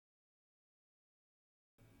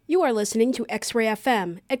You are listening to X-Ray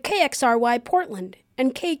FM at KXRY Portland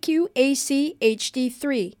and KQAC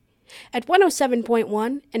HD3 at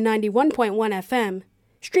 107.1 and 91.1 FM,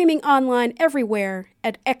 streaming online everywhere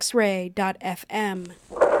at xray.fm.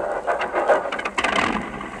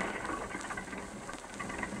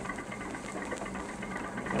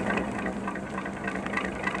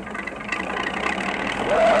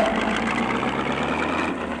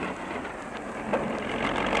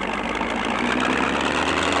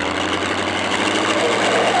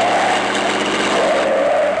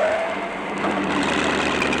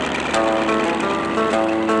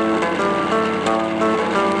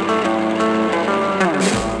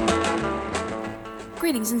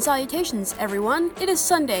 Greetings and salutations, everyone. It is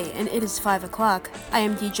Sunday, and it is 5 o'clock. I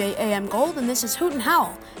am DJ AM Gold, and this is Hoot and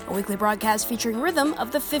Howl, a weekly broadcast featuring rhythm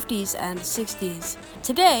of the 50s and 60s.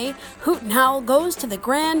 Today, Hoot and Howl goes to the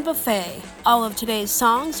Grand Buffet. All of today's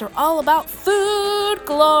songs are all about food,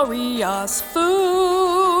 glorious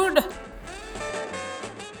food.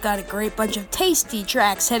 Got a great bunch of tasty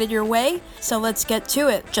tracks headed your way, so let's get to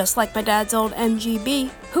it. Just like my dad's old MGB,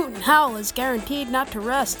 Hoot and Howl is guaranteed not to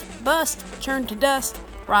rust, bust, turn to dust,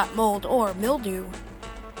 rot, mold, or mildew.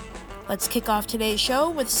 Let's kick off today's show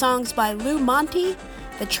with songs by Lou Monte,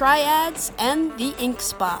 the Triads, and the Ink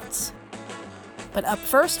Spots. But up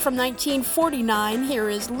first from 1949, here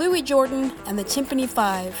is Louis Jordan and the Timpani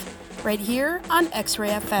 5, right here on X-Ray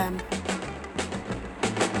FM.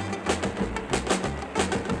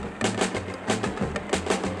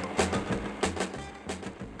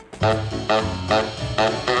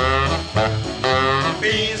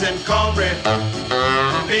 Beans and cornbread,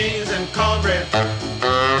 beans and cornbread,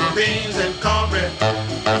 beans and cornbread.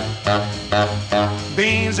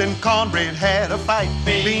 Beans and cornbread had a fight.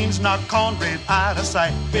 Beans knocked cornbread out of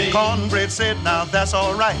sight. Cornbread said, now that's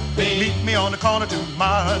all right. Meet me on the corner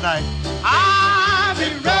tomorrow night. I'll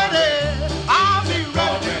be ready. I'll be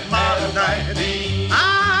ready tomorrow night.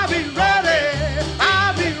 I'll be ready.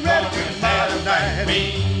 I'll be ready tomorrow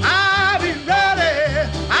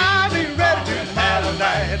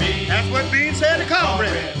night. That's what Beans said to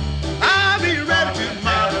cornbread. I'll be ready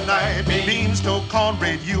tomorrow night. Beans told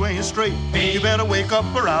cornbread, you ain't straight. You better wake up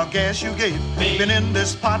or I'll gas you gate. Been in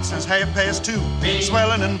this pot since 2:30.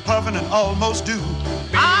 Swelling and puffing and almost due.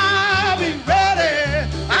 I'll be ready.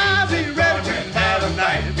 I'll be ready tomorrow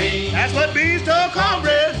night. That's what Beans told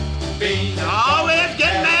cornbread. You always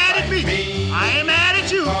get mad at me. I ain't mad at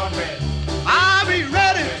you. I'll be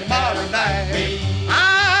ready tomorrow night.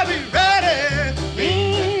 I'll be ready.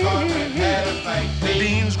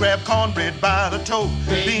 Beans grabbed cornbread by the toe.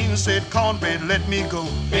 Beans said, cornbread, let me go.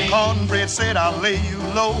 Cornbread said, I'll lay you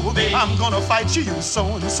low. I'm gonna fight you, you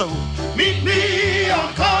so-and-so. Meet me on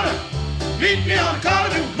the corner. Meet me on the corner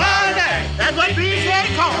tomorrow night. That's what Beans said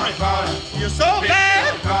to cornbread. You're so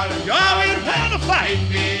bad, you always want to fight.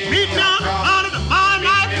 Meet me on the corner tomorrow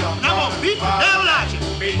night, and I'm gonna beat the devil out you.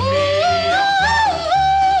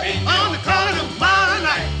 On the corner tomorrow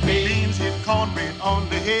night. Beans hit cornbread on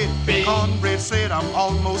the head. Cornbread said, I'm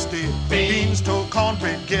almost dead. Beans told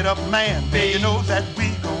cornbread, get up, man. You know that we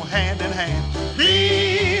go hand in hand.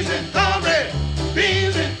 Beans and cornbread,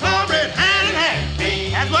 hand in hand.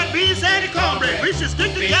 That's what Beans said to cornbread. We should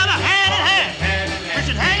stick together hand in hand. We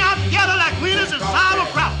should hang out together like wieners and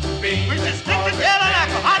sauerkraut. We should stick together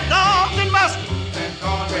like hot dogs and mustard.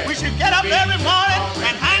 We should get up every morning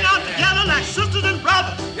and hang out together like sisters and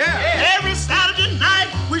brothers. Every Saturday night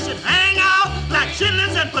we should hang out like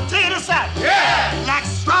chitlins and potato salad. Like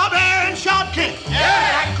strawberry and shortcake.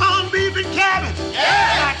 Like corned beef and cabbage.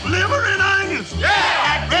 Like liver and onions.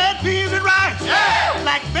 Like red peas and rice.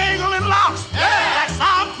 Like bagel and lox. Like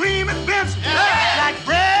sour cream and Benson. Like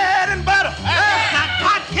bread and butter. Like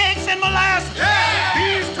hot cakes and molasses.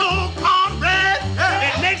 Beans told cornbread,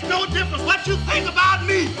 it makes no difference what you think about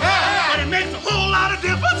me, but it makes a whole lot of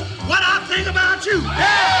difference what I think about you. We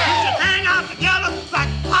should hang out together like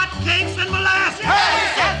hot cakes and molasses.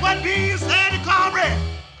 That's what Beans said to cornbread.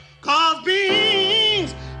 'Cause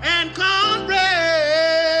beans and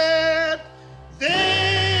cornbread,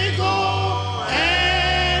 they go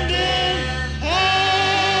hand in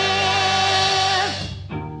hand.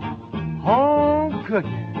 Home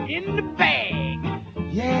cooking in the bag.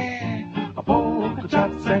 Yeah, a bowl of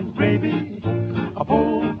chops and gravy. A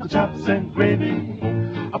bowl of chops and gravy.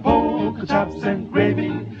 A bowl of chops and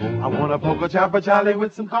gravy. I want a poker chopper Charlie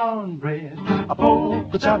with some cornbread. A bowl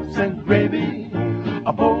of chops and gravy.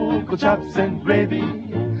 A bowl of chops and gravy.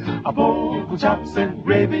 A bowl of chops and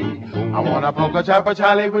gravy. I want a poker chopper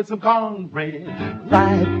Charlie with some cornbread.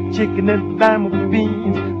 Fried chicken and lima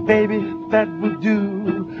beans, baby, that would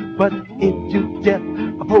do. But if you get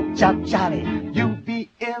a pork chop Charlie, you'll be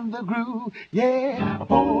in the groove. Yeah, a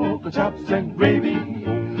pork chops and gravy.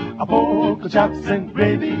 A pork chops and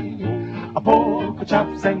gravy. A pork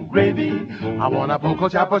chops and gravy. I want a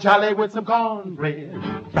pork chop Charlie with some cornbread.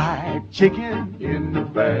 Fried chicken in the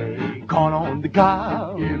bag. Corn on the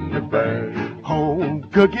cob in the bag. Home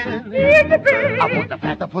cooking in the bag. I want the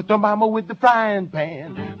fat to put the mama with the frying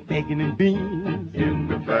pan. Bacon and beans in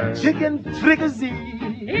the bag. Chicken fricassee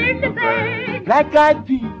in the bag. Black eyed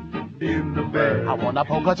peas in the bag. I want a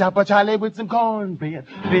pork chop Charlie with some cornbread.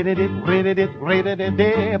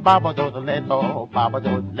 Baba do the leto, Baba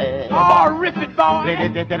do the leto. Oh, rip it, boy.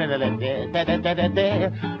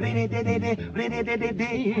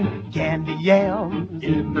 Candy yams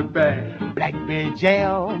In the bag. blackberry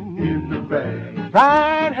jam In the bag.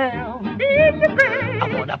 fried ham In the bag.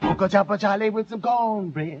 I want a pork chop Charlie with some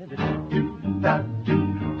cornbread. Do da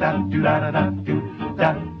do da do da da do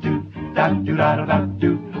da do da do da da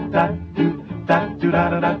do da do da do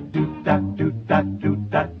da da do da do da do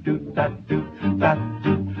da do da do da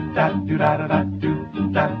do da do da da do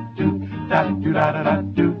da do da do da da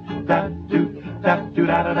do da do da do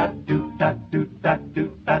da da do da do da do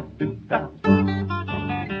da do da.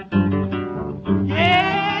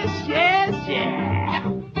 Yes, yes, yeah.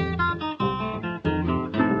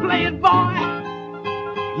 Play it, boy.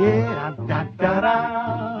 Yeah, da da da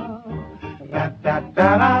da da da da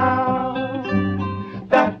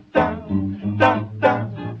da da da.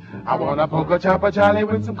 I want a pork chop Charlie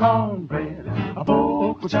with some cornbread. A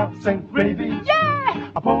pork chops and gravy.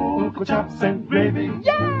 Yeah, A pork chops and gravy.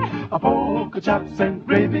 yeah. A pork chops and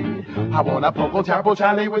gravy. I want a pork chop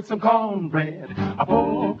Charlie with some cornbread. A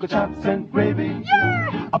pork chops and gravy.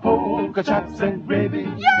 Yeah. A pork chops and gravy.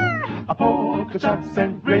 Yeah. A pork chops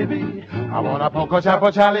and gravy. I want a pork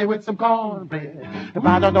chop Charlie with some cornbread.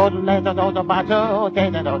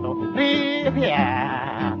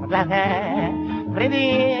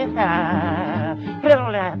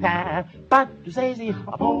 But you say,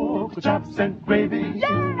 a pork chops and gravy.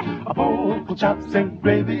 Yeah. A pork chops and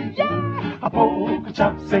gravy. Yeah. A pork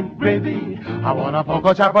chops and gravy. I want a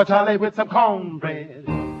pork chop Charlie with some cornbread.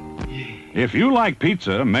 If you like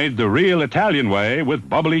pizza made the real Italian way with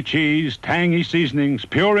bubbly cheese, tangy seasonings,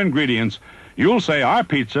 pure ingredients, you'll say our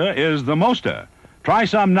pizza is the mosta. Try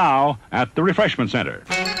some now at the Refreshment Center.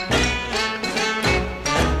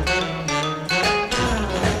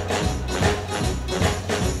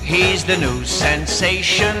 He's the new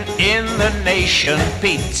sensation in the nation,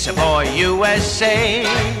 Pizza Boy USA.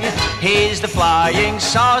 He's the flying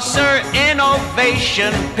saucer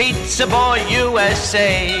innovation, Pizza Boy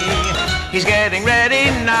USA. He's getting ready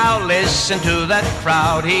now, listen to that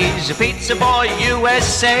crowd. He's a Pizza Boy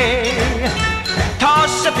USA.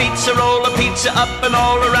 Toss a pizza, roll a pizza up and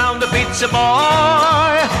all around the Pizza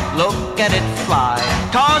Boy. Look at it fly.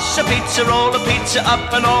 Toss a pizza, roll a pizza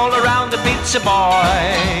up and all around the Pizza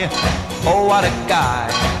Boy. Oh, what a guy.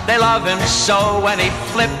 They love him so when he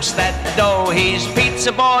flips that dough. He's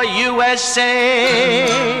Pizza Boy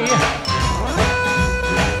USA.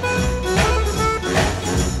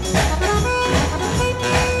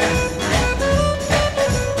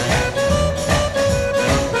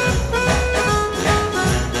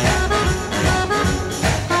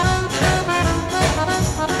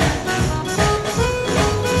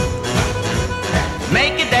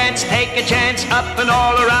 Take a chance up and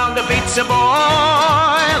all around the Pizza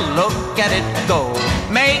Boy. Look at it go.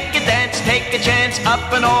 Make a dance, take a chance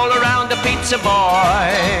up and all around the Pizza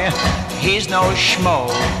Boy. He's no schmo.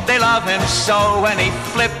 They love him so when he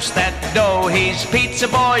flips that dough. He's Pizza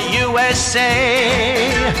Boy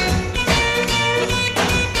USA.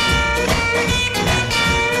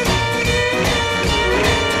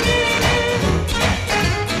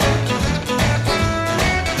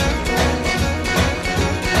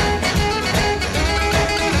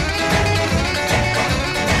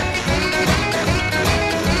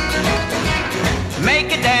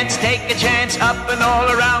 Take a chance up and all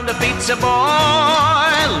around the Pizza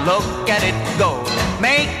Boy. Look at it go.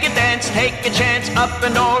 Make a dance, take a chance up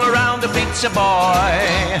and all around the Pizza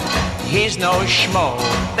Boy. He's no schmo.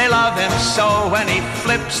 They love him so when he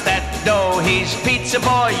flips that dough. He's Pizza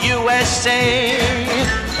Boy USA.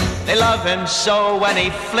 They love him so when he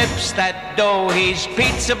flips that dough. He's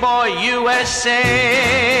Pizza Boy USA.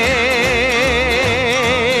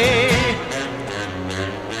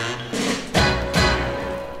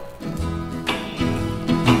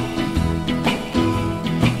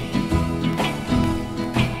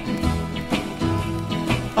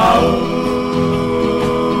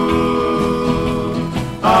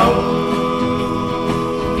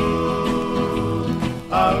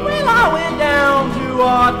 Well, I went down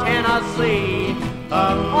to Tennessee.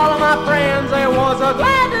 All of my friends, they wanted was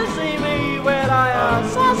glad to see me when I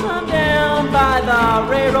saw some down by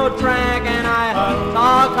the railroad track, and I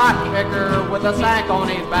saw a cotton picker with a sack on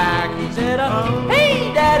his back. He said,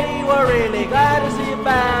 hey, Daddy, we're really glad to see you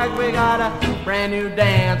back. We got a brand new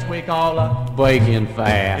dance we call a bacon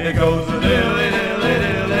fat. It goes a dilly dilly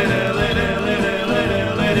dilly dilly dilly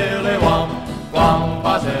dilly dilly womp womp.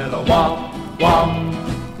 I said a womp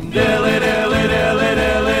womp. Dilly dilly dilly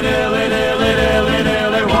dilly dilly dilly dilly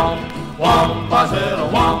dilly womp womp. I said a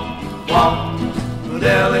womp womp.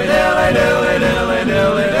 Dilly dilly dilly dilly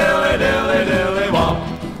dilly dilly dilly dilly womp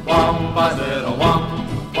womp. I said a womp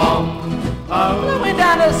womp. I went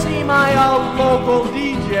down to see my local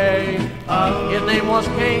DJ. His name was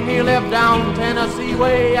King, he lived down Tennessee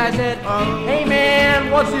way. I said, hey man,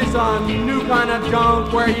 what's this new kind of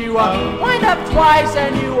junk where you wind up twice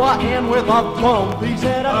and you end with a bump? He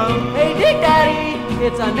said, hey Dick Daddy,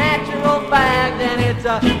 it's a natural fact, and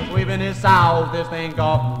it's we've in the South, this thing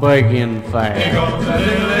called bacon fat. It goes a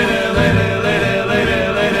dilly dilly dilly dilly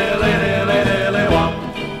dilly dilly dilly dilly womp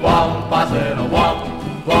womp. I said a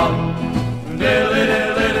womp womp. Dilly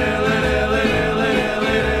dilly dilly dilly dilly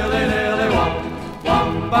dilly dilly dilly womp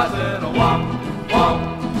womp. I said a womp womp.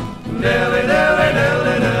 Dilly dilly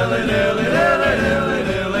dilly dilly dilly dilly dilly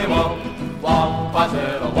dilly womp womp. I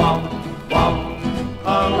said a womp womp.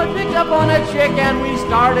 I picked up on a chick and we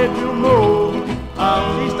started to move.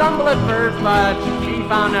 She stumbled at first, but she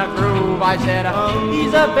found a groove. I said,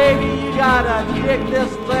 he's a baby, you gotta kick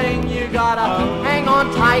this thing. You gotta hang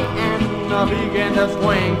on tight and begin to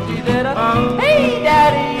swing. She said, hey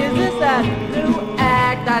Daddy, is this that new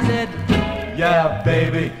act? I said, Yeah,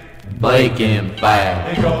 baby. bacon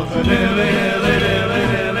fat. It goes a dilly dilly dilly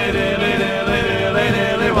dilly dilly dilly dilly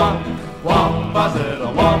dilly womp womp. I said a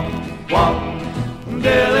womp womp.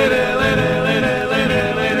 Dilly dilly dilly dilly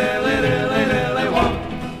dilly dilly dilly dilly womp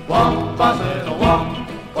womp. I said a womp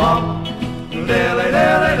womp. Dilly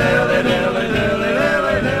dilly dilly dilly dilly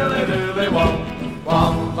dilly dilly dilly womp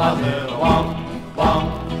womp. I said a womp womp.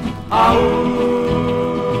 Ow.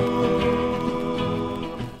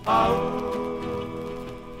 Ow.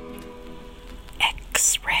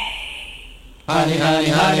 Honey, honey,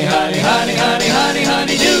 honey, honey, honey, honey, honey,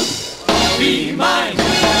 honey, do be mine,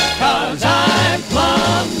 'cause I'm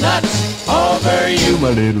plumb nuts over you,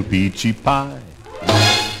 my little peachy pie.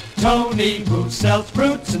 Tony, who sells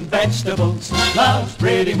fruits and vegetables, loves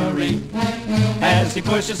pretty Marie. As he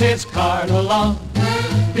pushes his cart along,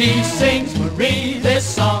 he sings Marie this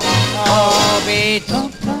song. Oh, beats,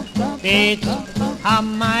 beats, how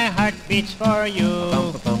my heart beats for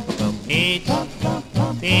you. Beats,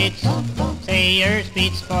 beats, say yours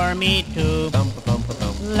beats for me too.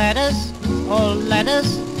 Let us, oh let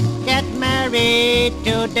us, get married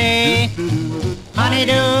today.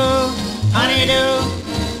 Honeydew, honeydew,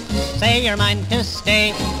 say you're mine to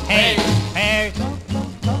stay. Hey, pears,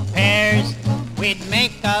 pears, we'd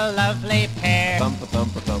make a lovely pair.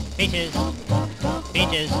 Peaches,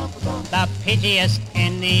 peaches, the peachiest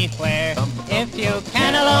anywhere. If you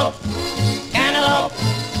cantaloupe, cantaloupe,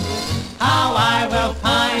 how I will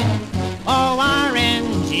pine. Oh,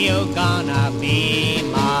 orange, you gonna be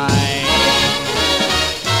mine.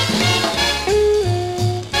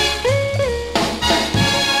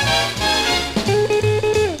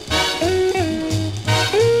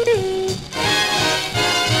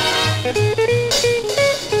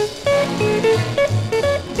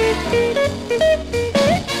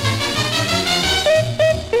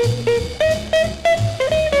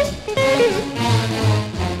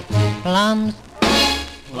 Plums,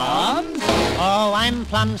 Plums? oh, I'm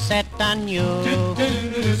plumb set on you.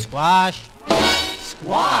 Squash,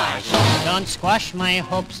 Squash. don't squash my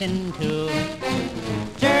hopes in two.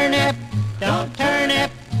 Turnip, don't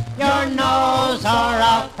turnip your nose or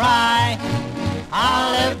I'll cry.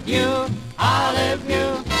 Olive you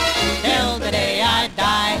till the day I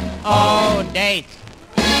die. Oh, dates,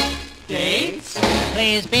 Dates?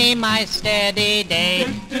 please be my steady date.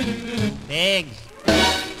 Figs,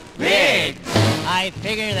 Figs. I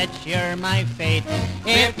figure that you're my fate.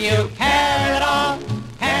 If you care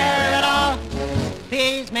at all,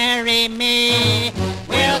 please marry me.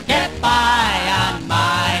 We'll get by on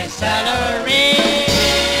my salary.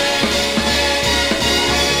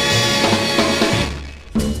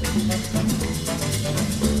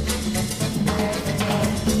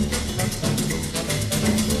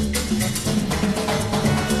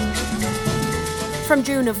 From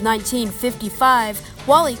June of 1955,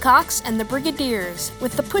 Wally Cox and the Brigadiers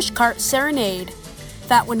with the Pushcart Serenade.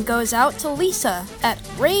 That one goes out to Lisa at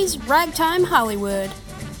Ray's Ragtime Hollywood.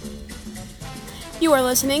 You are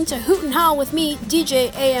listening to Hoot and Howl with me,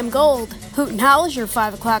 DJ A.M. Gold. Hoot and Howl is your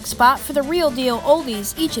 5 o'clock spot for the real deal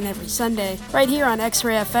oldies each and every Sunday, right here on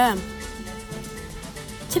X-Ray FM.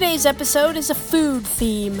 Today's episode is a food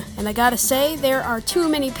theme, and I gotta say, there are too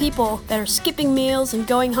many people that are skipping meals and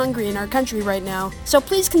going hungry in our country right now. So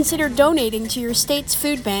please consider donating to your state's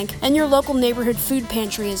food bank and your local neighborhood food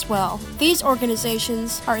pantry as well. These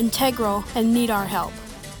organizations are integral and need our help.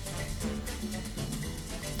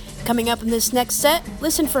 Coming up in this next set,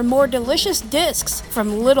 listen for more delicious discs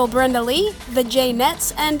from Little Brenda Lee, the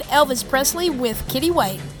Janettes, and Elvis Presley with Kitty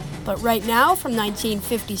White. But right now, from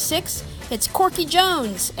 1956, it's Corky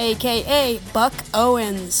Jones, aka Buck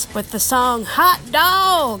Owens, with the song Hot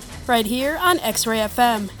Dog, right here on X-Ray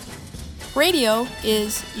FM. Radio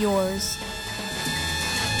is yours.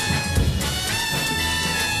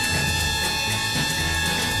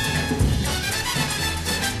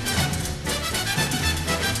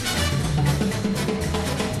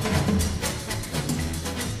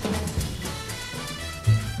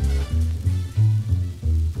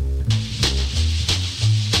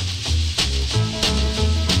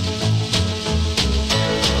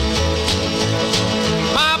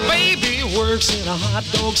 In a hot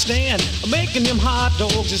dog stand, making them hot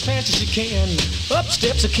dogs as fast as you can. Up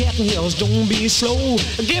steps a cat and yells, don't be slow.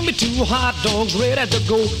 Give me 2 hot dogs ready to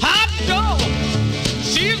go. Hot dog,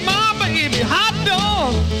 she's my baby. Hot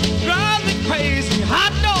dog, drives me crazy.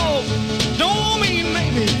 Hot dog, don't mean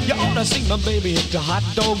maybe. You ought to see my baby at the hot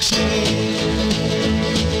dog stand.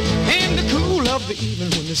 In the cool of the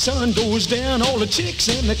evening when the sun goes down, all the chicks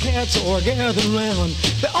and the cats are gathered round.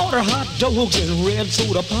 They order hot dogs and red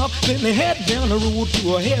soda pop, then they head down the road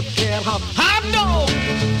to a hip cat hop. Hot dog,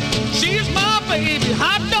 she's my baby.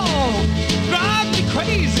 Hot dog, drives me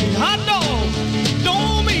crazy. Hot dog,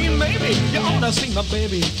 don't mean maybe. You ought to see my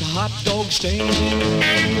baby at the hot dog stand.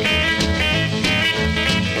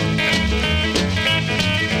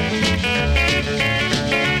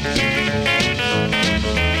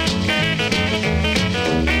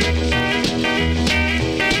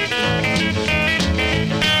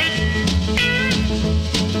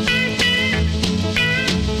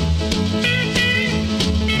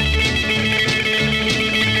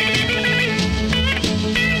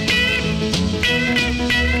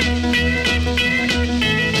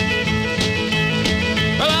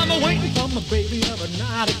 Baby of a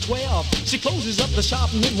night at 12, she closes up the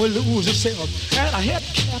shop and then we lose herself. At a head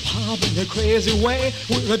cap hop in a crazy way,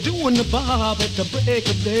 we're doing the bob at the break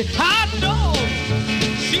of day. Hot dog,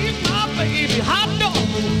 she's my baby. Hot dog,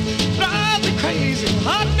 drives me crazy.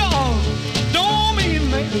 Hot dog, don't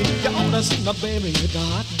mean maybe. You ought to see my baby at the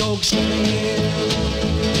hot dog stand.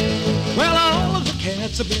 Well, all of the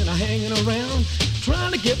cats have been hanging around,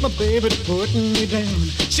 trying to get my baby to put me down.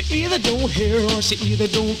 She either don't hear or she either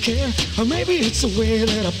don't care, or maybe it's the way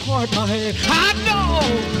that I part my hair. Hot dog,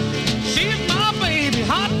 she's my baby.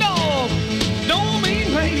 Hot dog, don't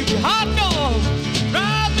mean maybe. Hot dog,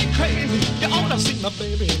 drives me crazy. You ought to see my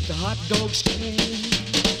baby at the hot dog stand.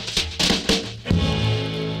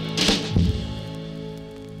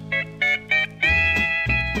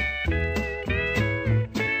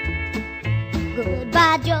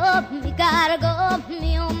 Goodbye, Joe, me gotta go,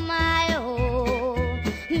 me on my own.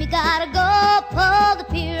 Me gotta go pull the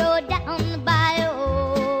pirogue down the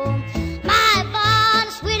bayou. My Yvonne,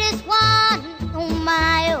 the sweetest one on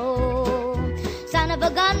my own. Son of a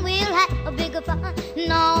gun, we'll have a bigger fun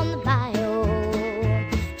on the bayou.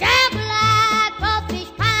 Travel like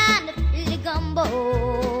crawfish, pine the Philly gumbo.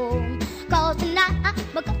 'Cause tonight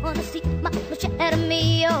we're gonna see my machete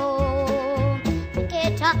mio.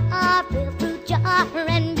 Guitar, real fruit jar,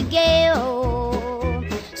 and big gale.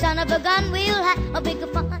 Son of a gun, we'll have a bigger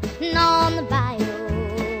fun on the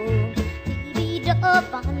bayou. Dee-dee-da,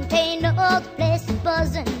 Fontaine, the place is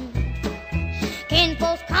buzzing. Ken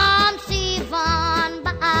folks come see Yvonne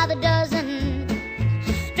by the dozen.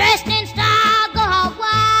 Dressed in style, go hog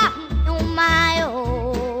wild on my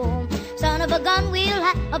own. Son of a gun, we'll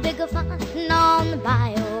have a bigger fun on the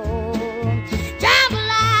bayou. Travel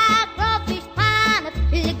like crawfish, pine, a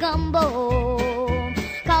Philly gumbo.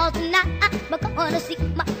 'Cause tonight we're gonna see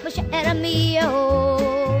my machete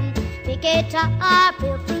mio. Pick guitar,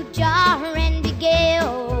 real fruit jar, and big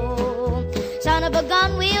gale. Son of a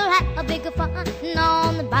gun, we'll have a bigger fun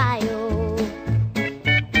on the bayou.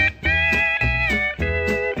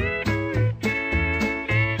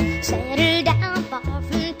 Settle down far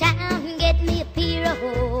from town, get me a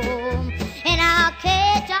pirogue, and I'll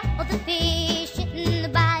catch all the fish in the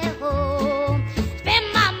bayou. Spend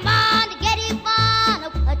my money, get you fun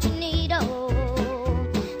of what you need, oh.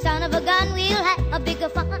 Son of a gun, we'll have a bigger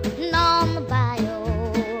fun on the bayou.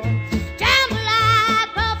 Travel like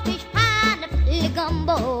crawfish, pine, the Philly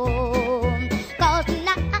gumbo.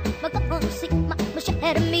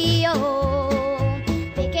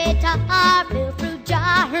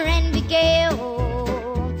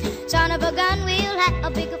 have a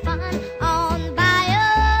bigger fun on the bayou.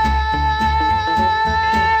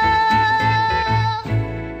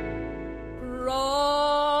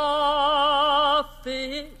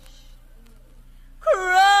 Crawfish,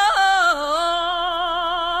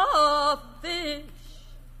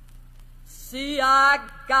 see I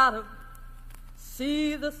got 'em,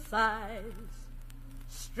 see the size,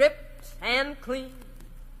 stripped and clean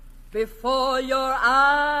before your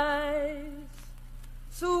eyes.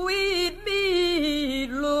 Sweet meat,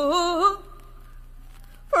 look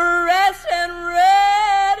fresh and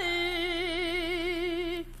ready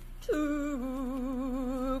to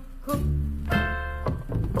cook.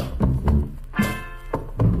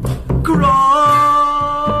 Crawfish,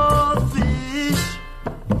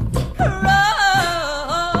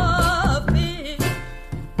 crawfish.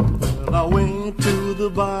 well, I went to the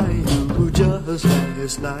bayou just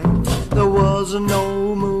last night. There was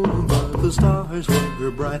no moon, but the stars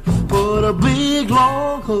were bright. Put a big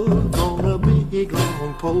long hook on a big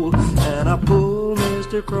long pole, and I pulled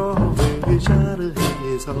Mr. Crawfish out of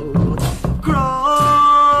his hole. Crawfish,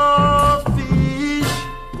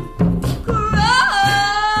 Crawfish,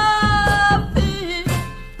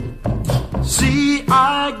 see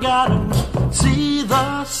I got 'em, see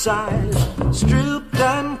the size, stripped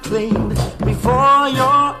and cleaned before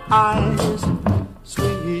your eyes.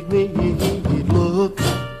 Sweet meat, look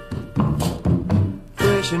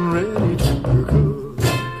fresh and ready to cook.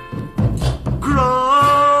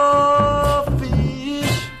 Crawfish,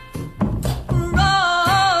 crawfish.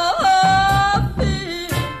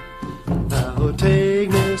 now take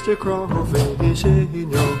Mr. Crawfish in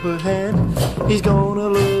your hand. He's gonna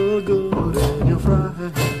look good in your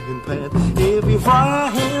frying pan. If you fry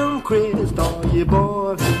him crisp or you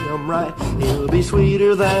boil him right, he'll be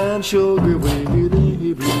sweeter than sugar with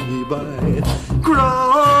every bite.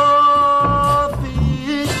 Crawfish,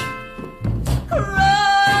 Crawfish,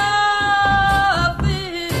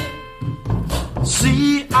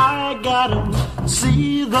 see I got 'em,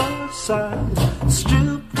 see the size,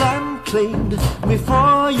 stripped and cleaned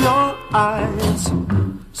before your eyes.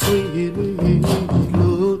 Sweet meat,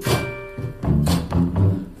 look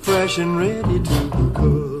fresh and ready to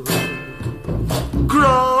cook.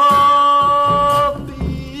 Crawfish,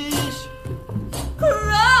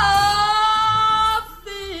 crawfish.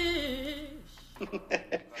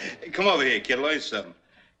 Hey, come over here, kid. Learn something.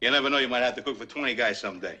 You never know, you might have to cook for 20 guys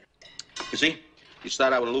someday. You see, you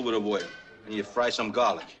start out with a little bit of oil, and you fry some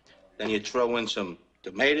garlic. Then you throw in some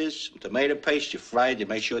tomatoes, some tomato paste. You fry it. You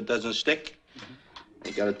make sure it doesn't stick.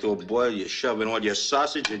 You got it to a boil. You shove in all your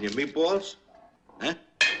sausage and your meatballs. Huh?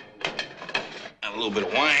 And a little bit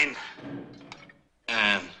of wine.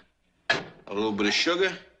 And a little bit of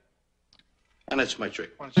sugar. And that's my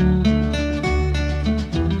trick.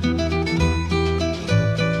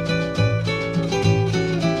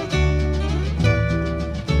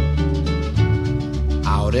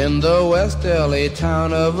 Out in the West LA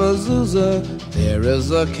town of Azusa, there is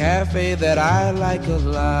a cafe that I like a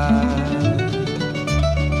lot.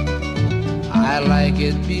 I like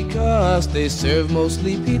it because they serve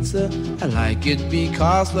mostly pizza. I like it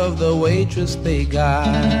because of the waitress they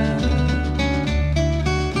got.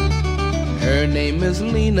 Her name is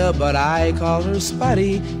Lena, but I call her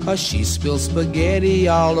Spotty, 'cause she spills spaghetti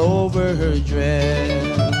all over her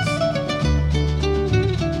dress.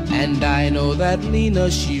 And I know that Lena,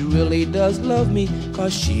 she really does love me,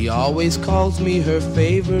 'cause she always calls me her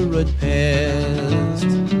favorite pest.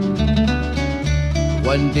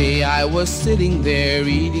 One day I was sitting there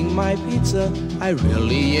eating my pizza. I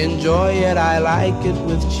really enjoy it, I like it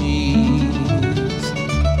with cheese.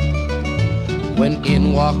 When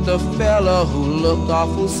in walked a fella who looked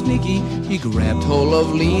awful sneaky. He grabbed hold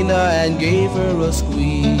of Lena and gave her a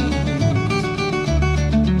squeeze.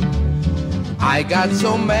 I got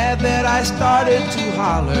so mad that I started to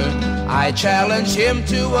holler. I challenged him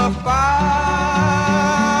to a fight.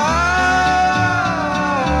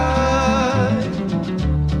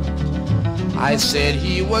 I said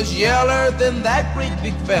he was yeller than that great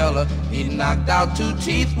big fella. He knocked out 2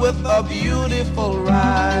 teeth with a beautiful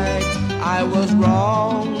right. I was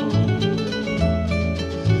wrong.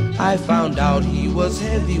 I found out he was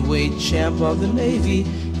heavyweight champ of the Navy.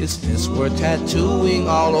 His fists were tattooing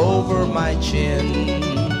all over my chin.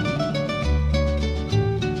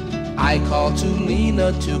 I called to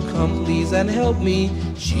Lena to come please and help me.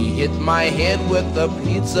 She hit my head with the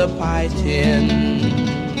pizza pie tin.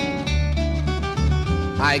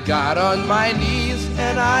 I got on my knees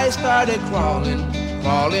and I started crawling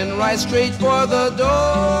right straight for the door.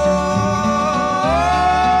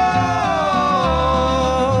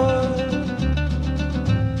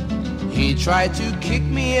 He tried to kick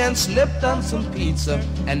me and slipped on some pizza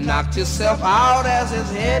and knocked himself out as his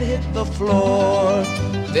head hit the floor.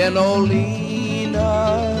 Then Olena,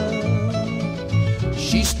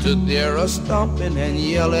 she stood there a-stomping and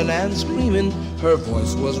yelling and screaming. Her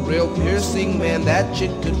voice was real piercing, man, that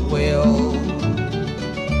chick could wail.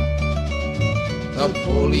 The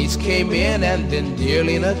police came in and then dear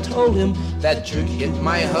Lena told him that jerk hit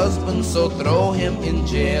my husband, so throw him in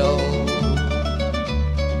jail.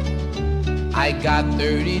 I got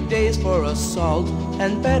 30 days for assault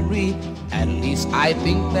and battery. At least I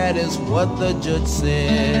think that is what the judge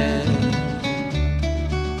said.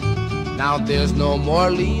 Now there's no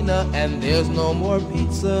more Lena and there's no more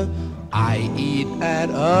pizza. I eat at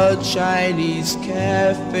a Chinese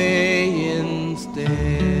cafe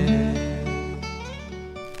instead.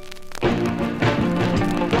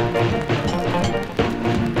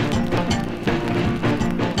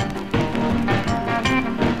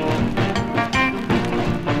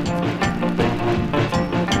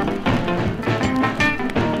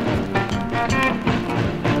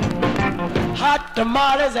 Hot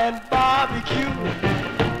tamales and barbecue,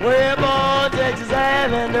 way on Texas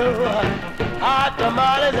Avenue. Hot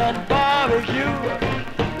tamales and barbecue,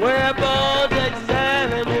 way on Texas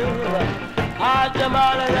Avenue. Hot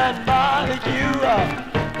tamales and barbecue,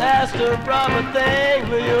 that's the proper thing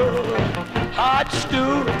for you. Hot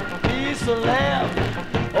stew, piece of lamb,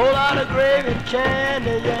 whole lot of gravy,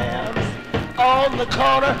 candy yams. On the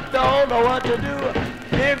corner, don't know what to do.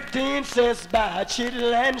 15 cents by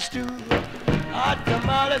chittle and stew. Hot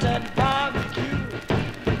tamales and barbecue,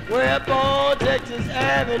 way up on Texas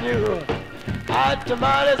Avenue. Hot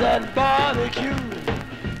tamales and barbecue,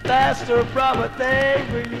 that's the proper thing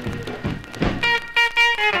for you.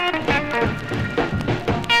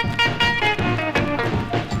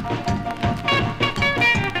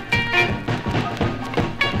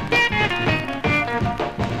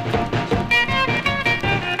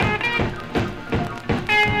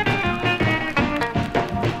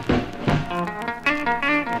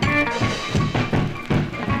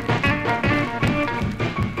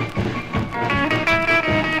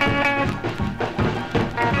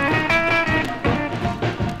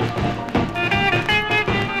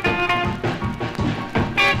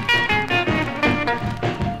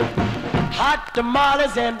 Hot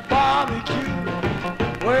tamales and barbecue,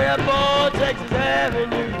 way up on Texas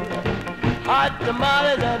Avenue. Hot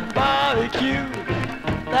tamales and barbecue,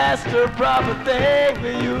 that's the proper thing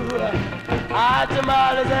for you. Hot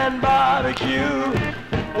tamales and barbecue,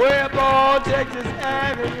 way up on Texas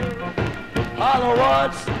Avenue. Holler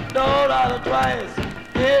once, don't holler twice,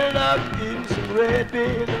 get it up, eating some red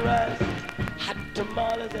beans and rice. Hot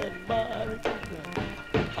tamales and barbecue,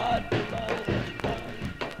 hot tamales and barbecue.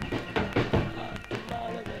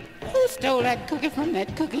 Who stole that cookie from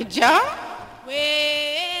that cookie jar?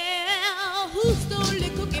 Well, who stole the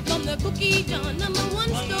cookie from the cookie jar? Number one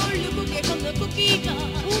stole the cookie from the cookie jar.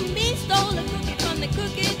 Who me stole the cookie from the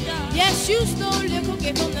cookie jar? Yes, you stole the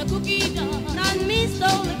cookie from the cookie jar. Not me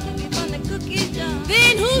stole the cookie from the cookie jar.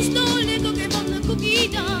 Then who stole the cookie from the cookie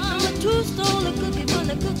jar? Number two stole the cookie from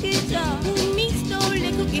the cookie jar. Who me stole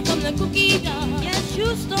the cookie from the cookie jar? Yes,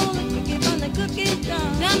 you stole the cookie from the cookie jar.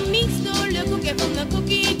 Now me stole the cookie from the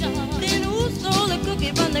cookie jar. Then who stole the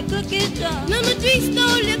cookie from the cookie jar? Number three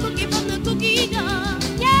stole the cookie from the cookie jar.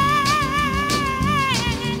 Yeah,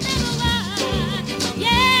 number one.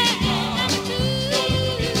 Yeah, number two.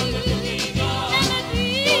 Number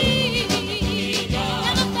three.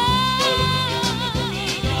 Number four.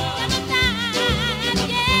 Number five.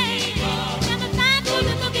 Yeah, number five stole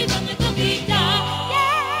the cookie from the cookie jar.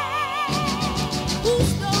 Yeah, who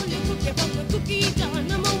stole the cookie from the cookie jar?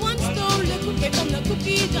 Number one stole the cookie from the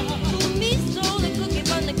cookie jar. Who me stole the cookie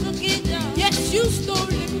from the cookie jar? Yes, you stole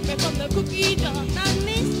the cookie from the cookie jar. Not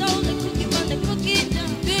me stole the cookie from the cookie jar.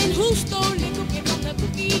 Then who stole the cookie from the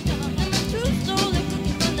cookie jar? Number two stole the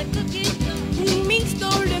cookie from the cookie jar. Who me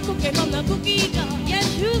stole the cookie from the cookie jar? Yes,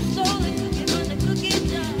 you stole the cookie from the cookie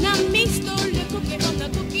jar. Now me stole the cookie from the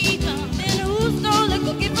cookie jar. Then who stole the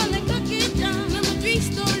cookie from the cookie jar? Number three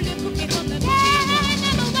stole the cookie from the cookie jar.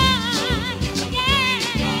 Number one, yeah,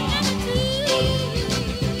 number two,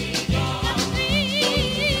 number three,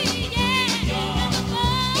 yeah, number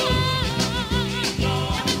four,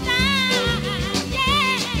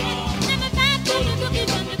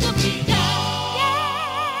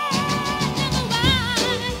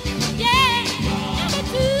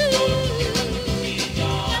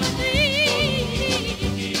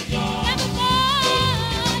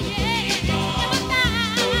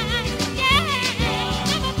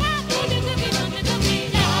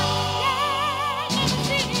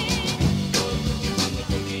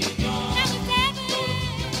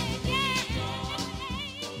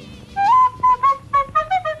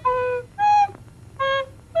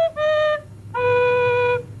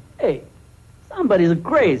 Somebody's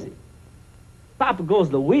crazy. Papa goes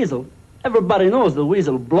the weasel. Everybody knows the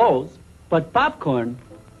weasel blows. But popcorn,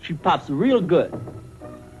 she pops real good.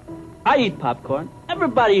 I eat popcorn.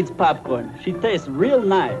 Everybody eats popcorn. She tastes real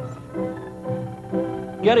nice.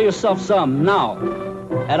 Get yourself some now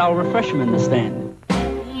at our refreshment stand.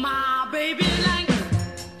 My baby like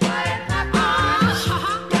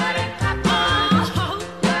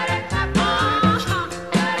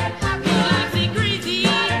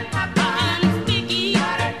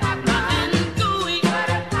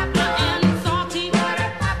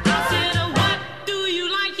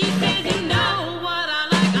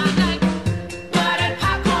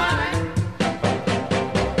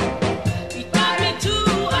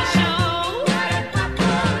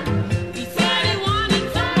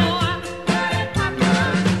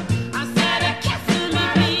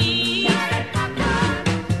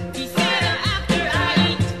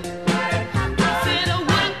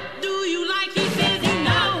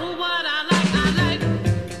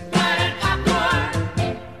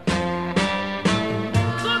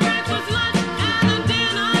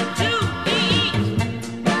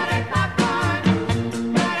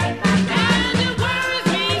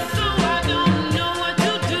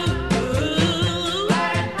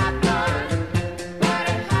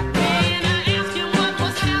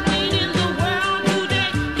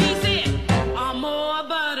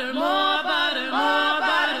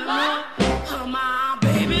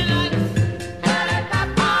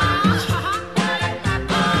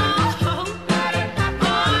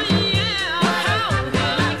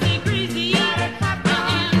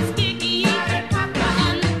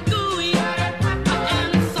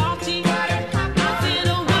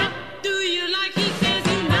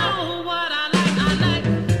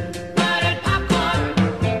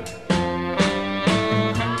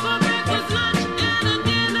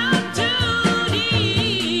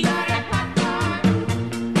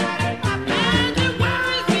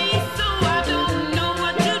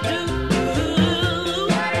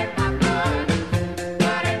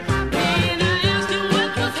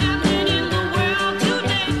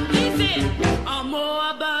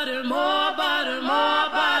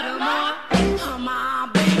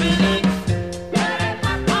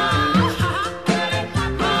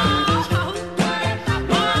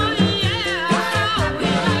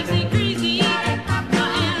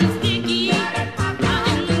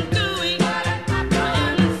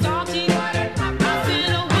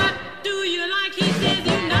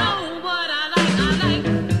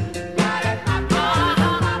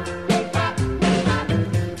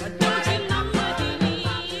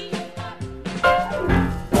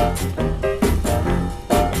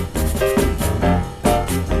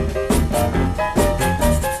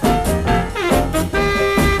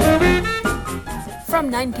From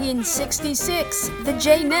 1966, the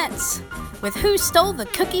J-Nets, with Who Stole the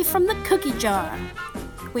Cookie from the Cookie Jar.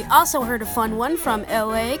 We also heard a fun one from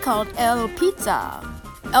LA called El Pizza.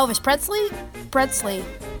 Elvis Presley,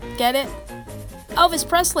 get it? Elvis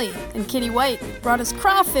Presley and Kitty White brought us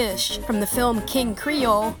Crawfish from the film King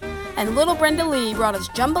Creole, and Little Brenda Lee brought us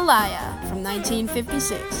Jambalaya from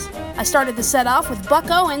 1956. I started the set off with Buck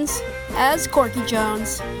Owens as Corky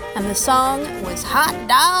Jones, and the song was Hot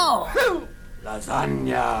Dog!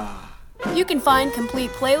 Lasagna. You can find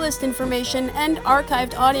complete playlist information and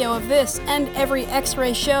archived audio of this and every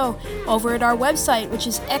X-Ray show over at our website, which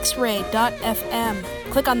is xray.fm.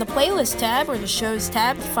 Click on the playlist tab or the shows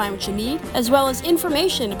tab to find what you need, as well as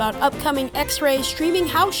information about upcoming X-Ray streaming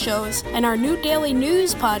house shows and our new daily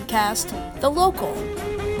news podcast, The Local.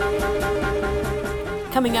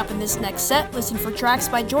 Coming up in this next set, listen for tracks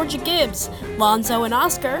by Georgia Gibbs, Lonzo and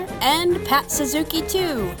Oscar, and Pat Suzuki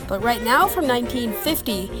too. But right now, from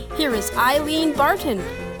 1950, here is Eileen Barton,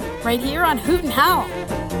 right here on Hoot and Howl.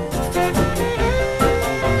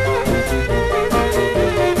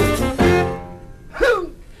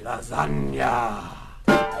 Lasagna.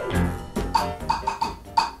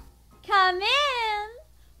 Come in.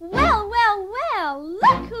 Well, well, well,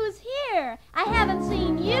 look who's here. I haven't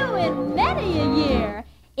seen you in many a year.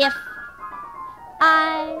 If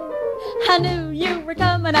I knew you were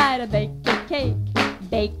coming, I'd have baked a cake,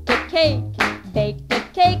 baked a cake, baked a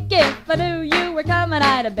cake. If I knew you were coming,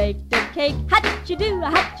 I'd have baked a cake. How'd you do,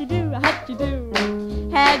 how'd you do, how'd you do?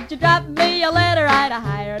 Had you dropped me a letter, I'd have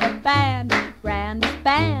hired a band, grandest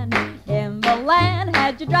band in the land.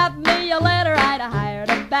 Had you dropped me a letter, I'd have hired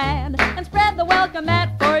a band and spread the welcome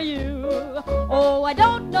mat for you. Oh, I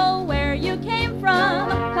don't know where you came from,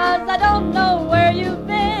 'cause I don't know where you've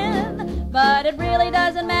been. But it really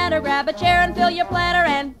doesn't matter, grab a chair and fill your platter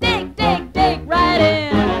and dig, dig, dig right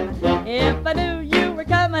in. If I knew you were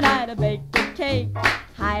coming, I'd have baked a cake,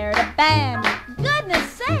 hired a band. Good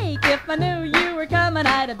I knew you were coming,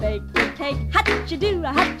 I'd have baked a cake. How'd you do,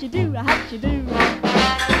 how'd you do, how'd you do?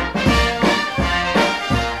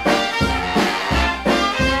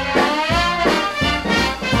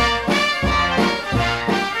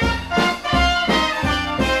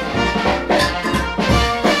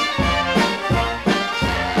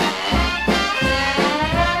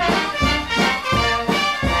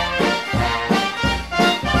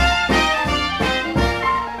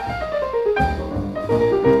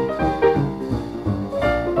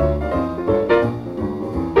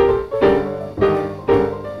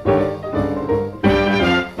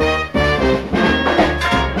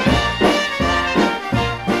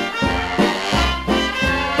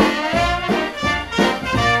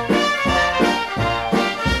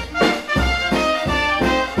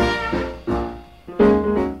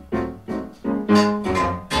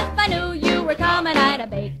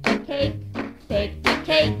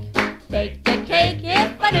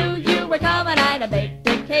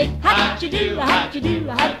 How'd you do, how'd you do,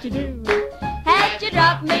 how'd you do? Had you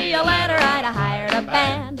dropped me a letter, I'd have hired a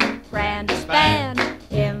band, grandest band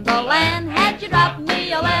in the land. Had you dropped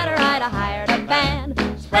me a letter, I'd have hired a band,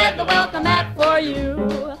 spread the welcome mat for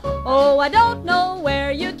you. Oh, I don't know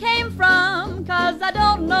where you came from, 'cause I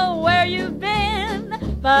don't know where you've been.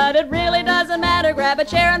 But it really doesn't matter, grab a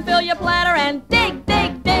chair and fill your platter and dig,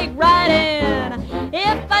 dig, dig right in.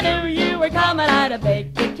 If I knew you were coming, I'd have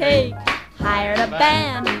baked a cake, hired a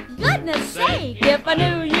band. Goodness sake, if I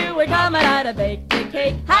knew you were coming, I'd have baked a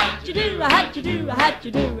cake. How'd you do, how'd you do, how'd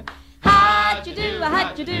you do? How'd you do,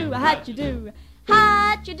 how'd you do, how'd you do?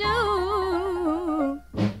 How'd you do?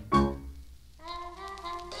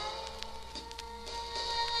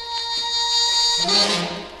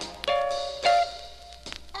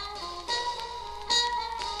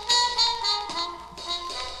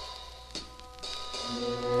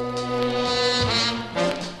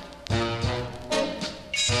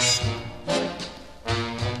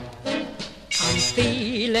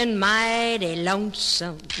 Feeling mighty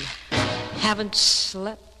lonesome, haven't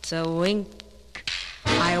slept a wink.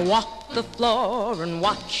 I walk the floor and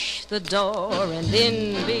watch the door, and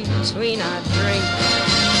in between I drink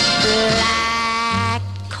black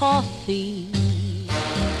coffee.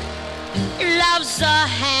 Love's a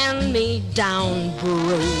hand-me-down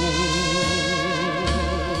brew.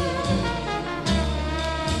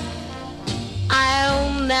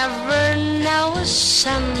 I'll never know a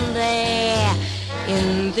Sunday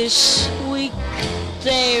in this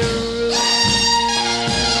weekday room.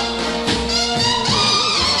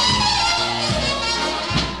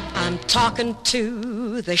 I'm talking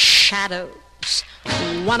to the shadows,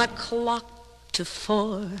 1 o'clock to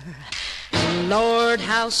 4. And Lord,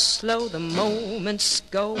 how slow the moments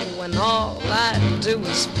go when all I do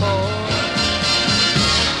is pour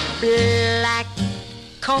black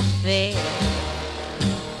coffee.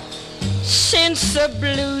 Since the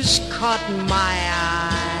blues caught my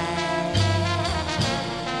eye,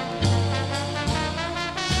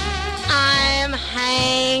 I'm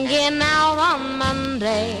hanging out on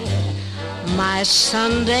Monday, my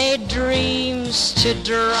Sunday dreams to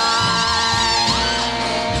dry.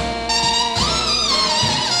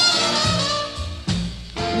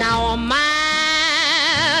 Now a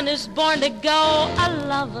man is born to go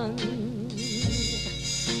a-lovin',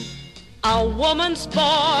 a woman's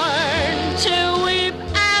born to weep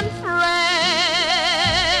and fret,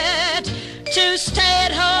 to stay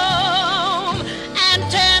at home and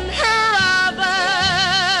tend her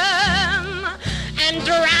oven, and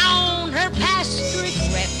drown her past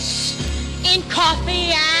regrets in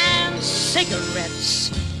coffee and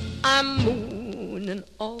cigarettes. I'm mooning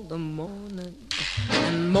all the morning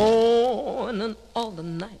and mourning all the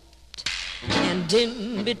night, and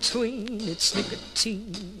in between it's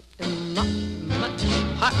nicotine and not much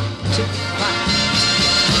heart to find.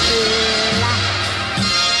 Black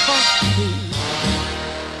coffee,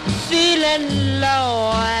 feeling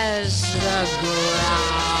low as the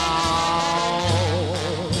ground.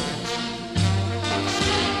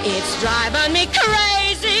 It's driving me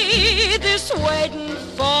crazy, this waiting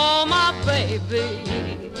for my baby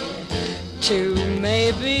to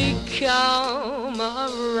maybe come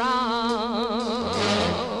around.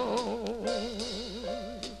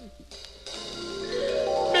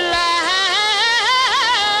 Black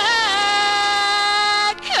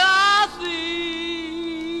coffee.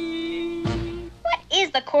 What is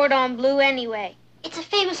the Cordon Bleu anyway? It's a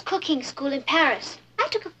famous cooking school in Paris. I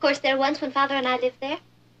took a course there once when Father and I lived there.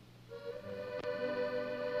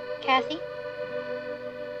 Kathy?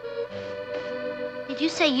 Did you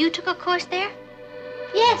say you took a course there?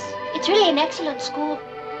 Yes, it's really an excellent school.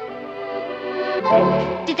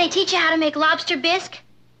 Did they teach you how to make lobster bisque?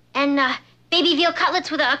 And baby veal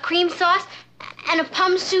cutlets with a cream sauce and a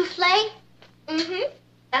plum souffle. Mm-hmm.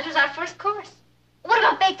 That was our first course. What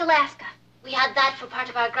about baked Alaska? We had that for part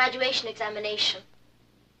of our graduation examination.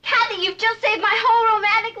 Kathy, you've just saved my whole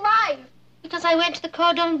romantic life. Because I went to the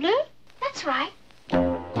Cordon Bleu? That's right.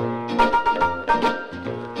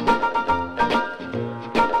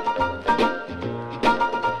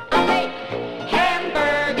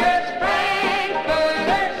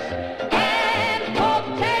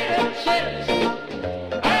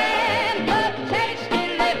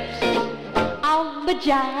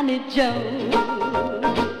 Johnny Jones.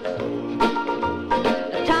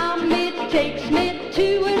 Tommy takes me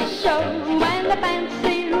to a show and a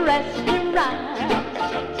fancy restaurant.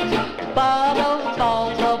 But of all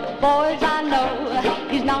the boys I know,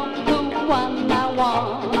 he's not the one I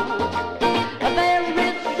want. There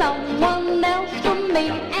is someone else for me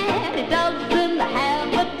and he doesn't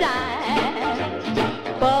have a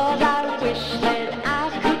dime. But I wish that I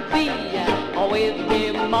could be with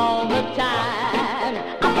him all the time.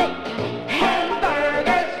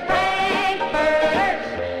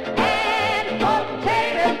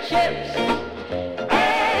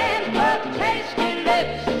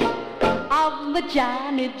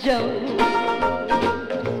 Johnny Jones.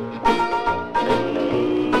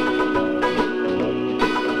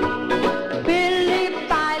 Billy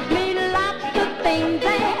buys me lots of things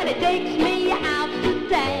and he takes me out to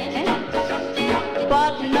dance.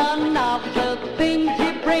 But none of the things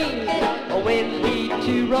he brings will lead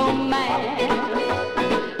to romance.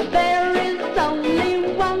 There is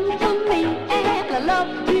only one for me and I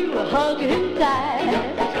love to hug him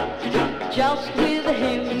tight. Just with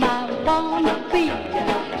him I wanna be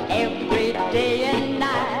every day and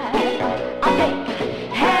night. I'll take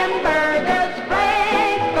hamburgers,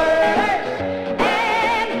 frankfurters,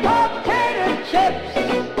 and potato chips,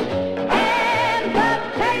 and the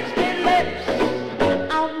tasty lips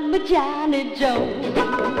of the Johnny Jones.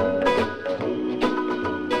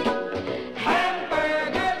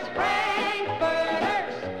 Hamburgers,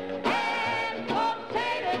 frankfurters, and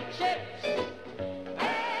potato chips,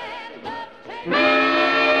 and the tasty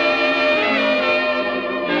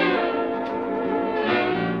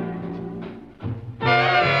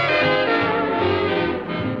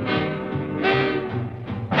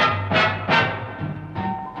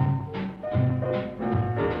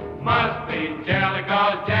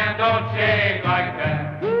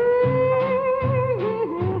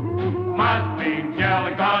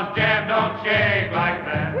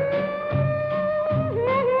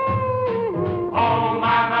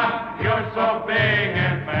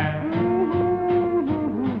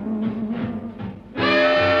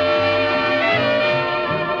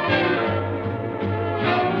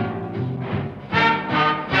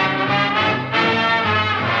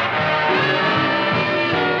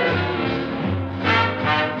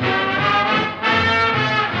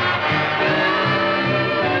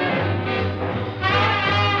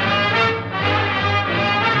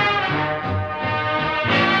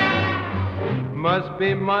Must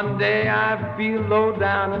be Monday, I feel low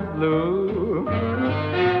down and blue.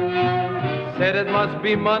 Said it must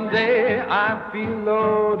be Monday, I feel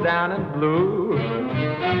low down and blue.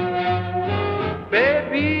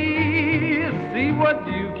 Baby, see what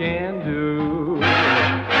you can do.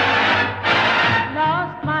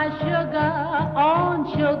 Lost my sugar on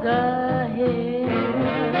Sugar Hill.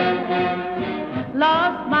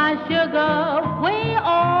 Lost my sugar way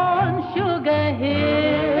on Sugar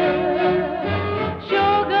Hill.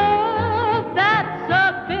 Sugar, that's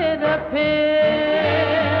a bitter pill.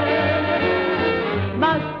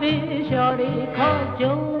 Must be shorty 'cause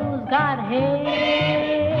Joe's got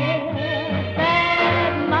hair.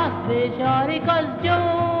 That must be shorty 'cause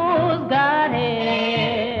Joe's got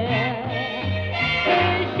hair.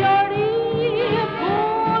 Hey, shorty,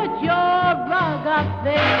 put your rug up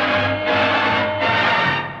there.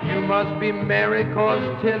 You must be merry 'cause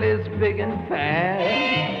Tilly's big and fat.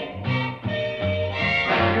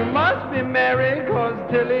 You must be merry 'cause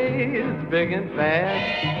Tilly's big and fat.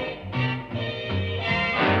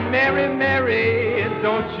 Mary, Mary,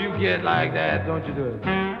 don't you get like that, don't you do it.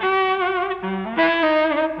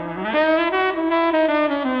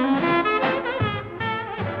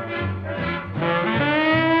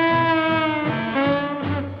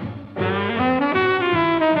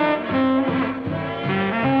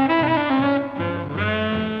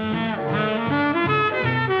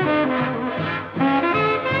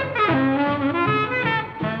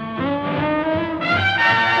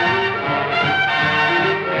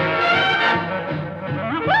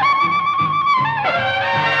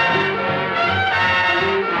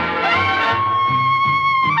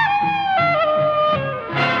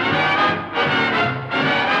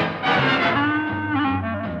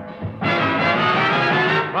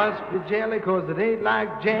 jelly, 'cause it ain't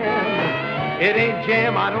like jam. It ain't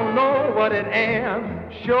jam, I don't know what it am.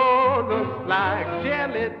 Sure looks like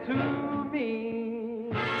jelly to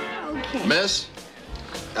me. Okay. Miss,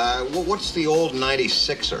 what's the old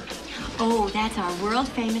 96er? Oh, that's our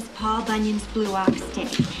world-famous Paul Bunyan's Blue Ox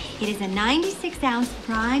steak. It is a 96-ounce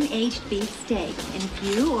prime-aged beef steak. And if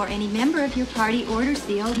you or any member of your party orders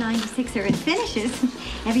the old 96er and finishes,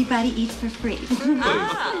 everybody eats for free.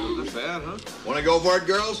 Not bad, huh? Want to go for it,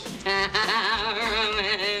 girls?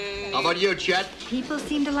 How about you, Chet? People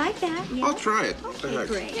seem to like that, yeah. I'll try it. Okay,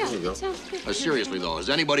 great. There you go. Sounds good. Seriously, though, has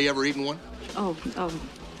anybody ever eaten one? Oh,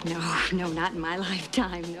 no, not in my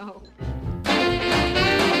lifetime, no.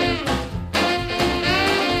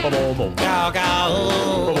 Cow, cow,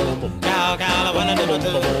 cow, cow, I wanna do.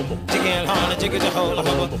 Chicken horn, chicken hole,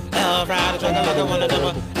 love fried, truck like I wanna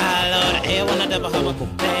double. I love the air, wanna double hubble.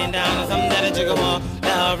 Laying down something that a chicken want.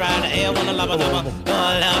 Love ride the air, wanna love a double.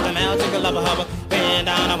 Love the mouth, chicken love a hubble. Bend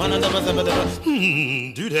down, I wanna double.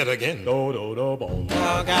 Do that again. Do, boom.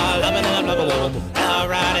 Cow, cow, loving in the love. Love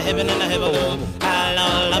ride the hippin' in the hip. I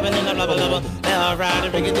love loving in the love. Love ride the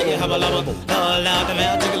riggy, diggy, hubble, love the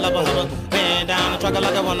mouth, chicken love a hubble. Bend down, truck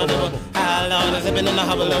like I wanna double. I love the zipping in the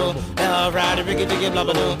hubble. Love ride the riggy, diggy, blah,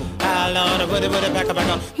 blah, blah. I love the woody, back up.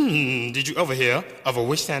 Did you ever hear of a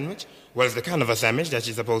wish sandwich? Well, it's the kind of a sandwich that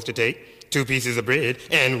you're supposed to take 2 pieces of bread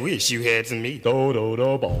and wish you had some meat. Do,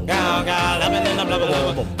 boom. Cow, cow, loving in the blah,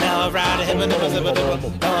 blah, blah. Love ride the hip, zipper, love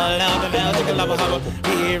the mouth, chicken love a hubble.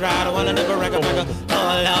 He ride the one of the record.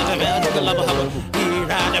 Love the mouth, chicken love a hubble. He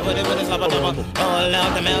ride the woody, slubber, love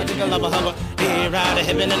the mouth, chicken love a hubble. He ride the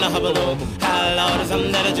hip in the hubble. I love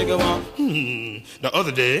something that a chicken want. The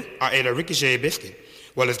other day, I ate a ricochet biscuit.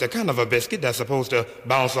 Well, it's the kind of a biscuit that's supposed to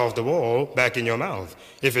bounce off the wall back in your mouth.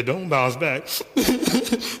 If it don't bounce back,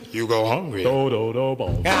 you go hungry. Cow,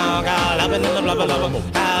 cow, loving in the blubber.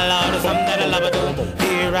 I love the something that I love do.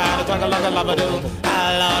 He ride the truck like a lover do.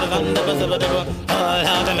 I love the something that I love do.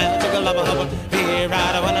 Love the mouth, chicken love a hubble. He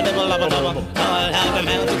ride the one of the love. Love the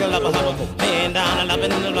mouth, chicken love a hubble. Bend down and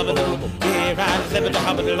loving in the blubber do. He ride the zipper to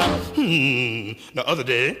hubble the love. The other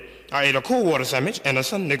day, I ate a cold water sandwich and a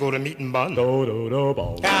Sunday go to meat and bun. Cow,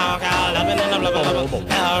 cow, loving in the blubber.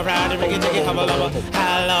 I'll ride the riggy, diggy, hubble, love.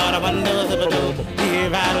 I love the one do zipper do. He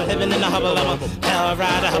ride the living in the hubble, love. I'll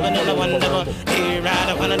ride the hubbing in the one double. He ride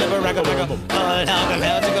the one of the record. Love the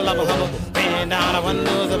mouth, chicken love a hubble. Bend down the one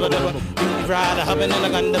do zipper do. He ride the hubbing in the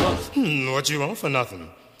gun double. What you want for nothing?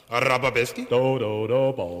 A rubber biscuit?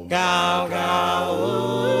 Boom. Cow, cow,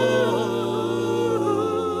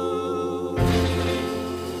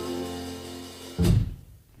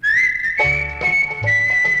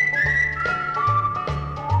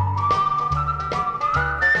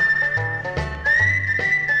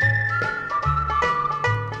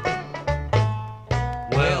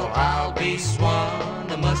 Swan,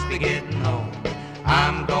 I must be getting home.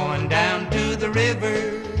 I'm going down to the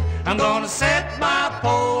river. I'm gonna set my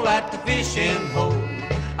pole at the fishing hole.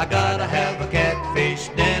 I gotta have a catfish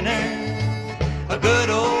dinner, a good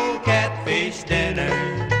old catfish dinner.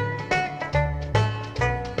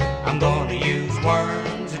 I'm gonna use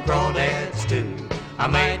worms and crawdads too. I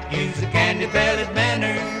might use a candy-bellied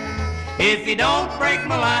minnow. If you don't break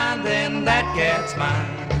my line, then that cat's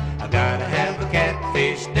mine. I gotta have a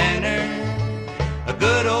catfish dinner, a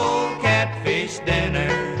good old catfish dinner.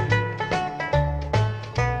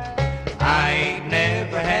 I ain't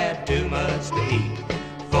never had too much to eat.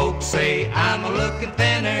 Folks say I'm a-looking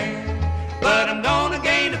thinner, but I'm gonna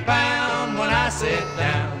gain a pound when I sit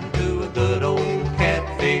down to a good old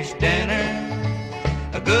catfish dinner,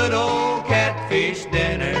 a good old catfish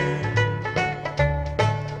dinner.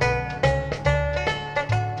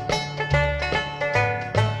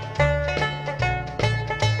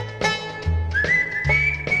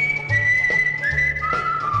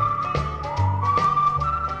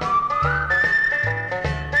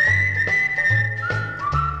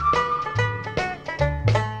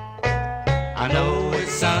 I know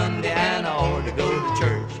it's Sunday and I ought to go to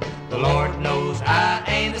church. The Lord knows I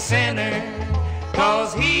ain't a sinner,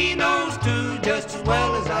 'cause He knows too just as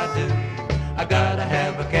well as I do. I gotta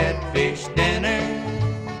have a catfish dinner,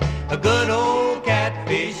 a good old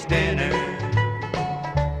catfish dinner.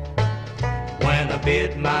 When I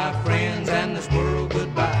bid my friends and this world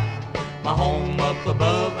goodbye, my home up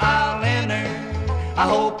above I'll enter. I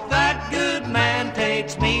hope that good man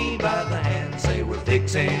takes me by the hand, say we're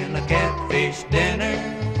fixing a catfish dinner,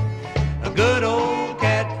 a good old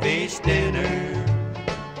catfish dinner.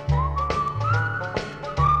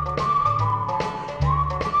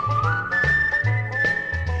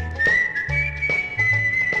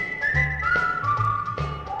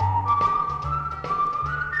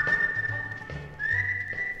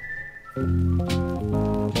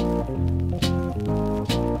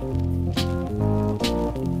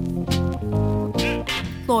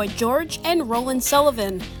 Lloyd George and Roland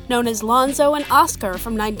Sullivan, known as Lonzo and Oscar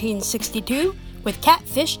from 1962, with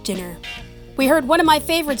Catfish Dinner. We heard one of my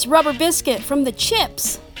favorites, Rubber Biscuit, from the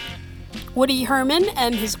Chips. Woody Herman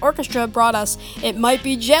and his orchestra brought us It Might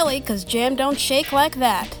Be Jelly 'Cause Jam Don't Shake Like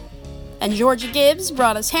That. And Georgia Gibbs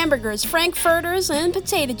brought us Hamburgers, Frankfurters, and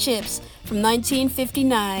Potato Chips from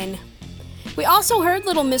 1959. We also heard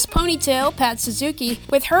Little Miss Ponytail, Pat Suzuki,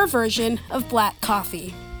 with her version of Black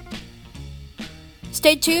Coffee.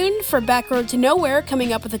 Stay tuned for Back Road to Nowhere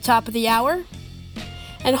coming up at the top of the hour.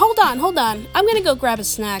 And hold on, I'm gonna go grab a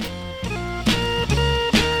snack.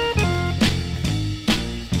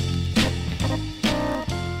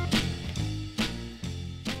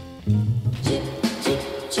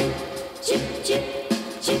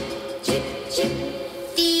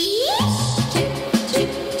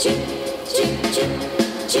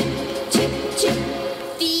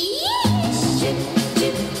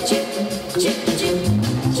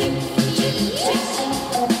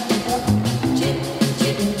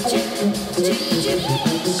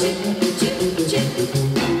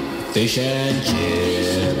 Fish and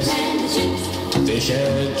chips, fish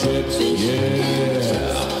and chips, yeah.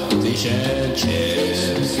 Fish and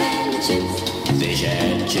chips, fish and chips,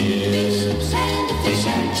 fish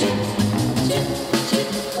and chips,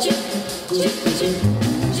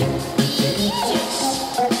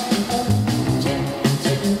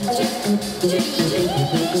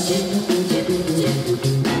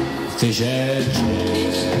 fish and chips, fish and chips, yeah. Fish and chips,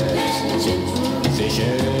 fish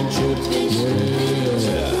and chips,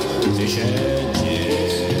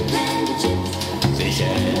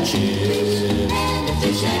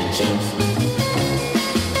 fish and chips.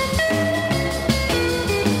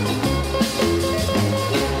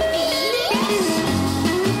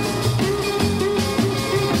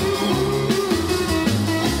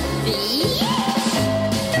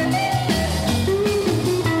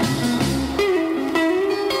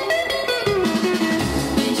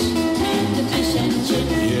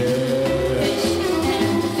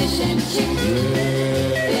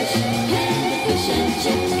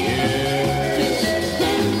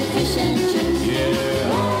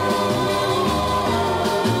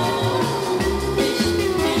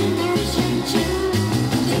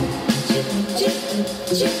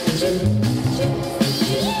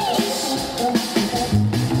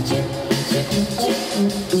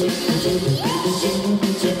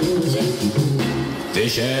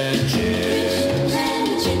 Fish and chips,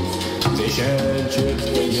 fish and chips,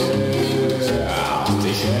 yeah.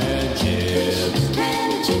 Fish and chips,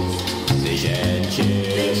 fish and chips,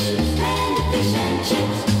 fish and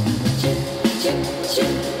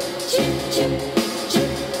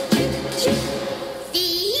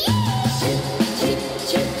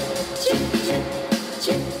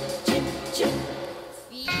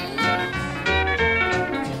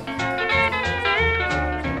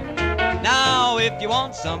If you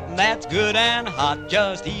want something that's good and hot,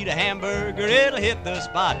 just eat a hamburger, it'll hit the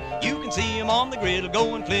spot. You can see 'em on the griddle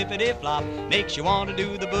going flippity-flop. Makes you want to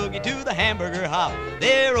do the boogie to the hamburger hop.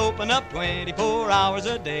 They're open up 24 hours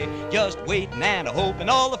a day, just waiting and hoping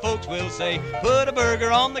all the folks will say, put a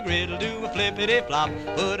burger on the griddle, do a flippity-flop.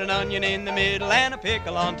 Put an onion in the middle and a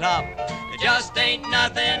pickle on top. There just ain't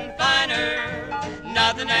nothing finer,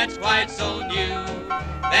 nothing that's quite so new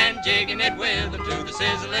than jigging it with them to the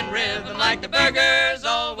sizzling rhythm like the burgers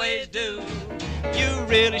always do. You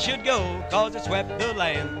really should go, 'cause it swept the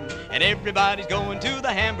land, and everybody's going to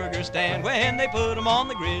the hamburger stand. When they put 'em on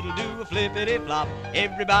the griddle, do a flippity-flop.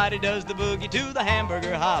 Everybody does the boogie to the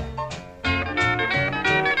hamburger hop.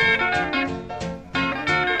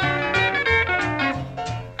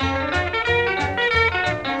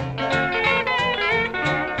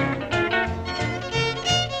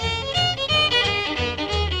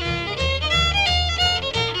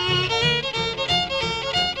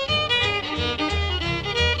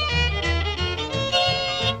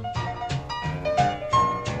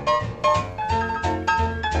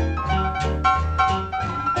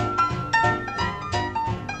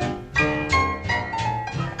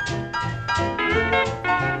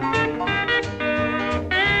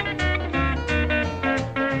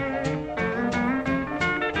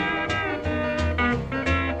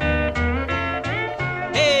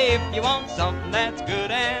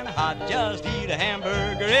 Just eat a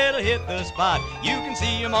hamburger, it'll hit the spot. You can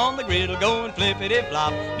see 'em on the griddle going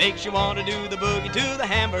flippity-flop. Makes you want to do the boogie to the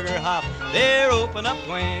hamburger hop. They're open up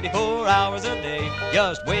 24 hours a day,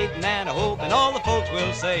 just waiting and hoping all the folks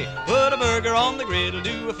will say, put a burger on the griddle,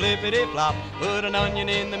 do a flippity-flop. Put an onion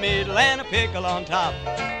in the middle and a pickle on top.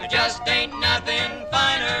 There just ain't nothing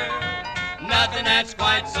finer, nothing that's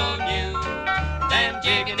quite so new stand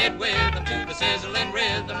jigging it with them to the sizzling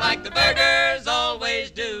rhythm like the burgers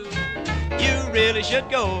always do. You really should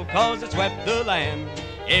go, cause it swept the land.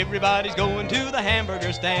 Everybody's going to the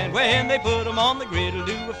hamburger stand. When they put 'em on the griddle,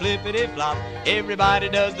 do a flippity-flop. Everybody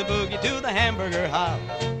does the boogie to the hamburger hop.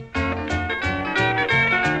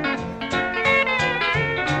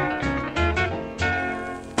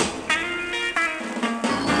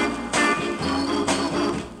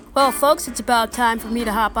 Well, folks, it's about time for me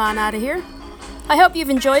to hop on out of here. I hope you've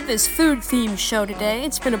enjoyed this food-themed show today.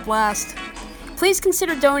 It's been a blast. Please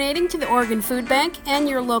consider donating to the Oregon Food Bank and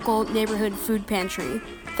your local neighborhood food pantry.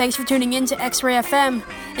 Thanks for tuning in to X-Ray FM.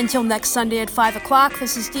 Until next Sunday at 5 o'clock,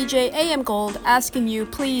 this is DJ AM Gold asking you,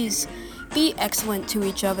 please, be excellent to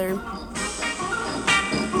each other.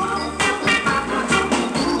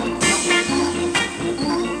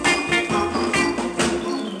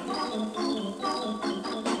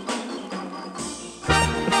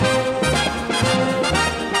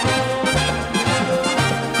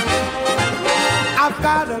 I've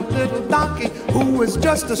got a little donkey who is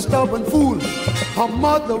just a stubborn fool. Her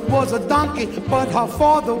mother was a donkey, but her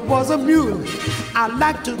father was a mule. I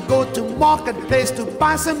like to go to marketplace to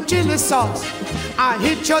buy some chili sauce. I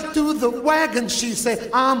hitch her to the wagon, she say,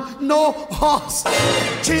 I'm no horse.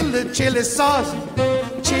 Chili, chili sauce,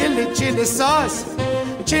 chili, chili sauce,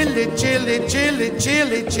 chili, chili, chili,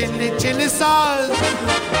 chili, chili, chili sauce.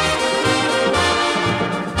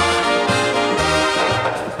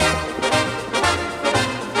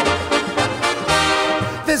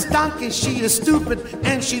 This donkey, she is stupid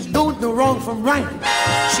and she don't know wrong from right.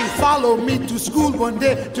 She followed me to school one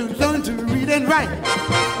day to learn to read and write.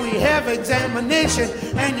 We have examination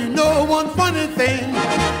and you know one funny thing.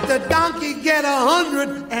 The donkey get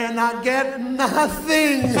 100 and I get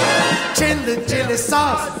nothing. Chili, chili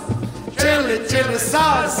sauce, chili, chili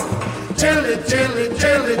sauce, chili, chili,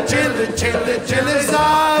 chili, chili, chili, chili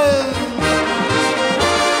sauce.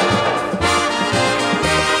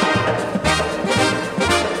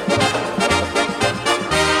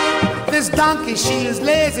 This donkey, she is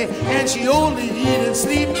lazy and she only eat and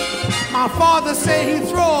sleep. My father say he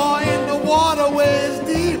throw her in the water where it's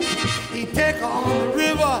deep. He take her on the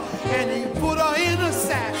river and he put her in a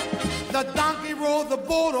sack. The donkey rolled the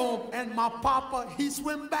boat home and my papa, he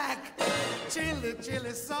swim back. Chili,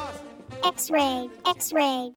 chili sauce. X-ray, X-ray.